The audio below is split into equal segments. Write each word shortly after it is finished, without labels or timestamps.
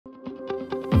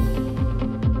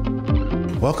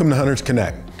Welcome to Hunters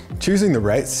Connect. Choosing the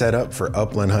right setup for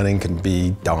upland hunting can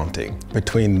be daunting.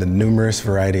 Between the numerous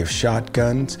variety of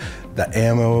shotguns, the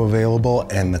ammo available,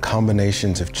 and the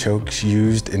combinations of chokes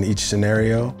used in each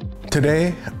scenario,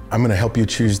 today I'm going to help you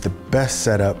choose the best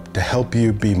setup to help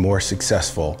you be more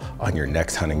successful on your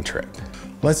next hunting trip.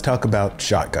 Let's talk about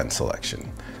shotgun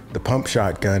selection. The pump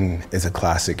shotgun is a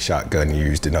classic shotgun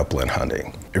used in upland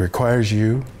hunting. It requires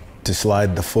you to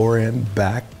slide the fore-end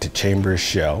back to chamber a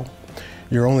shell.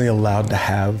 You're only allowed to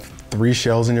have 3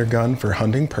 shells in your gun for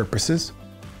hunting purposes,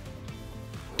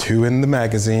 2 in the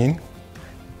magazine,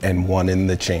 and 1 in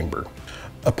the chamber.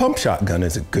 A pump shotgun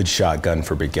is a good shotgun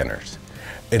for beginners.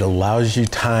 It allows you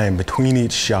time between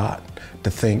each shot to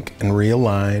think and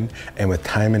realign, and with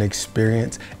time and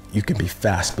experience, you can be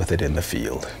fast with it in the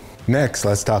field. Next,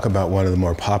 let's talk about one of the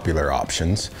more popular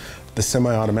options, the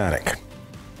semi-automatic.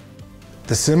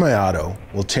 The semi-auto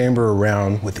will chamber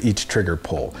around with each trigger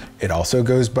pull. It also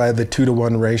goes by the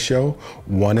 2-to-1 ratio,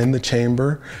 1 in the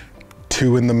chamber,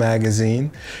 2 in the magazine.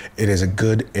 It is a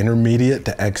good intermediate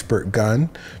to expert gun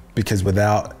because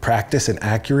without practice and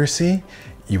accuracy,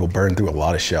 you will burn through a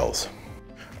lot of shells.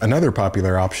 Another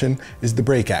popular option is the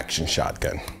break action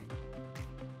shotgun.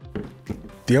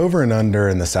 The over and under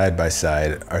and the side by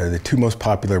side are the 2 most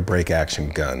popular break action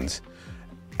guns.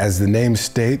 As the name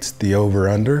states, the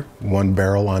over-under, 1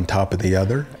 barrel on top of the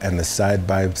other, and the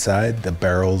side-by-side, the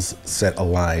barrels set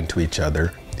aligned to each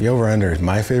other. The over-under is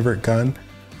my favorite gun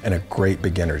and a great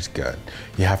beginner's gun.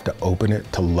 You have to open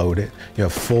it to load it. You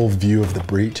have full view of the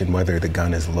breech and whether the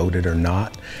gun is loaded or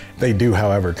not. They do,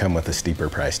 however, come with a steeper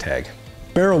price tag.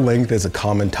 Barrel length is a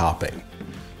common topic.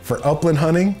 For upland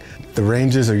hunting, the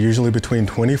ranges are usually between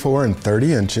 24 and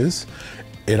 30 inches.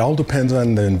 It all depends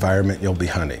on the environment you'll be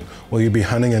hunting. Will you be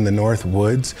hunting in the north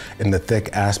woods in the thick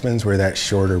aspens where that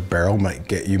shorter barrel might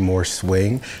get you more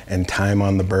swing and time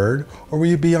on the bird? Or will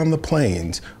you be on the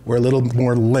plains where a little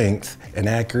more length and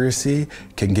accuracy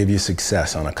can give you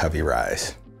success on a covey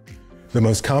rise? The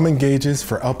most common gauges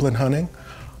for upland hunting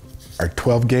are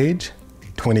 12 gauge,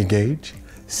 20 gauge,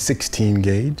 16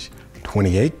 gauge,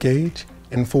 28 gauge,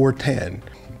 and 410.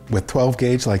 With 12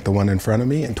 gauge like the one in front of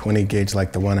me and 20 gauge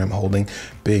like the one I'm holding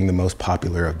being the most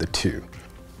popular of the 2.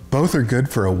 Both are good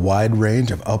for a wide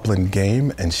range of upland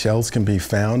game, and shells can be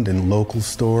found in local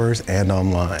stores and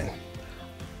online.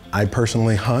 I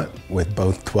personally hunt with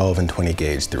both 12 and 20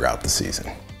 gauge throughout the season.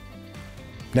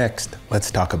 Next, let's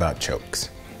talk about chokes.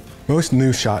 Most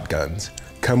new shotguns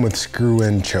come with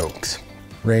screw-in chokes,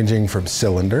 ranging from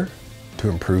cylinder to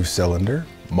improved cylinder,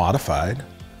 modified,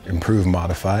 improved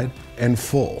modified, and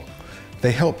full.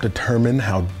 They help determine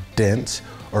how dense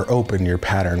or open your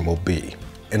pattern will be.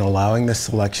 In allowing the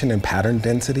selection and pattern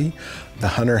density, the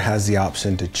hunter has the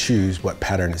option to choose what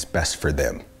pattern is best for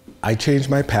them. I change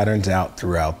my patterns out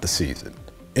throughout the season.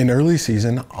 In early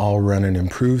season, I'll run an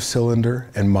improved cylinder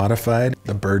and modified.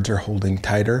 The birds are holding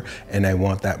tighter and I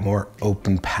want that more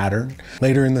open pattern.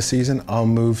 Later in the season, I'll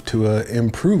move to an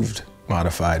improved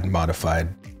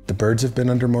modified. The birds have been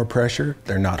under more pressure,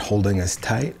 they're not holding as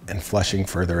tight and flushing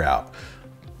further out.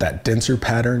 That denser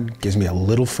pattern gives me a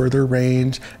little further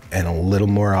range and a little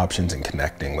more options in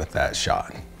connecting with that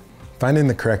shot. Finding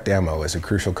the correct ammo is a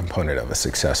crucial component of a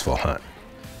successful hunt.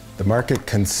 The market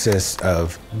consists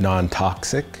of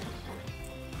non-toxic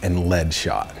and lead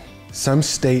shot. Some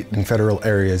state and federal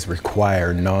areas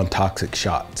require non-toxic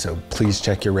shot, so please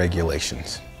check your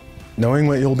regulations. Knowing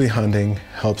what you'll be hunting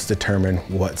helps determine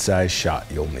what size shot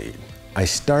you'll need. I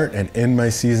start and end my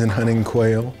season hunting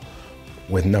quail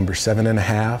with number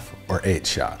 7.5 or 8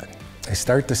 shot. I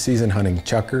start the season hunting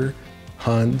chucker,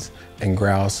 huns, and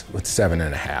grouse with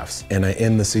 7.5s, and I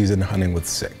end the season hunting with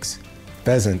 6.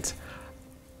 Pheasants,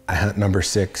 I hunt number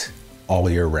 6 all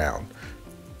year round.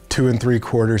 2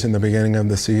 3/4 in the beginning of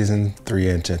the season, 3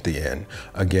 inch at the end.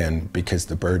 Again, because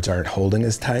the birds aren't holding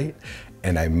as tight,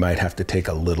 and I might have to take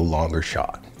a little longer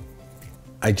shot.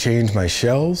 I change my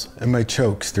shells and my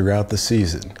chokes throughout the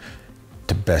season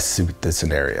to best suit the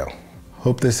scenario.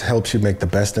 Hope this helps you make the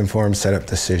best informed setup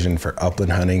decision for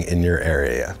upland hunting in your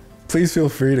area. Please feel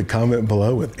free to comment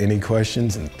below with any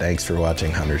questions, and thanks for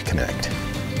watching Hunters Connect.